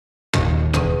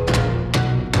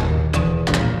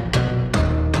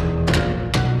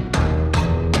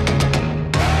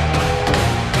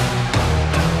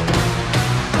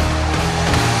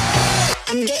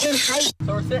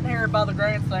by the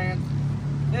grandstands.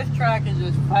 This track is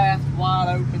just fast,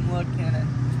 wide open looking and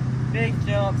big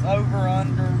jumps, over,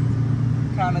 under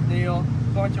kind of deal.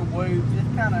 Bunch of whoops.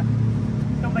 It's kind of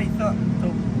gonna be something to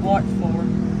watch for.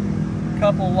 A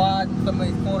couple wide and some of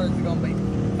these corners are gonna be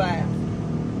fast.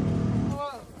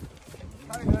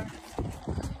 Hey there.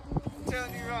 I'm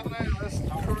telling you right now, this is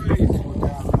crazy.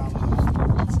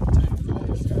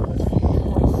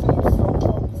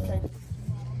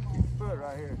 Foot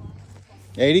right here.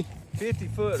 80? 50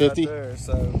 foot 50? right there,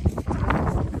 so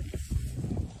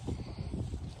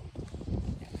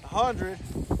 100.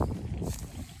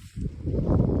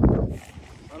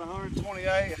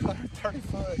 128, 130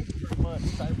 foot, pretty much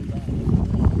tabletop.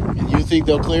 And you think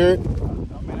they'll clear it? I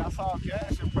mean, I saw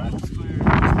Cash in practice clear.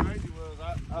 What's crazy was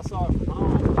I saw it from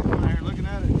home, down here looking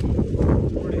at it.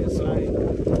 Pretty insane.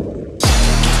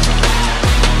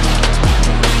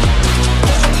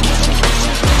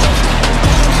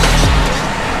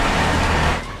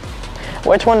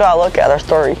 Which one do I look at? There's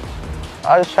three.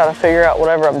 I just try to figure out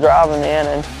whatever I'm driving in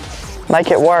and make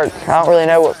it work. I don't really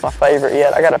know what's my favorite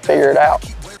yet. I gotta figure it out.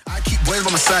 I keep boys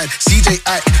by my side, CJ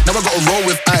Ike, now I gotta roll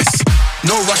with ice.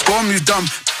 No rush, go on, move dumb.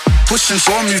 Push and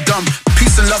show move dumb.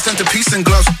 Peace and love turn to peace and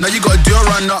gloves. Now you gotta do a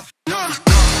run up.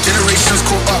 Generations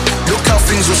caught up, look how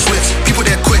things will switch. People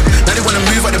there quick, now they wanna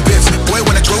move out the bits. Boy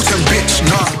wanna throw to bitch,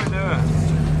 nah.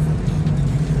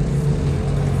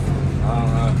 I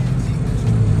don't know.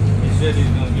 He said he's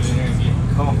gonna get in there and get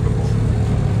comfortable.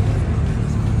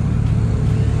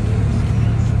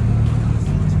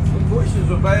 Bush is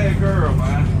a bad girl,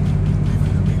 man.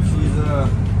 She's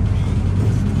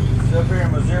up here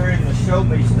in Missouri in the Show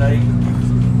Me State.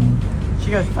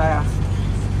 She goes fast.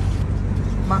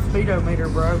 My speedometer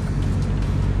broke.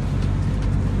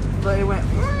 So it went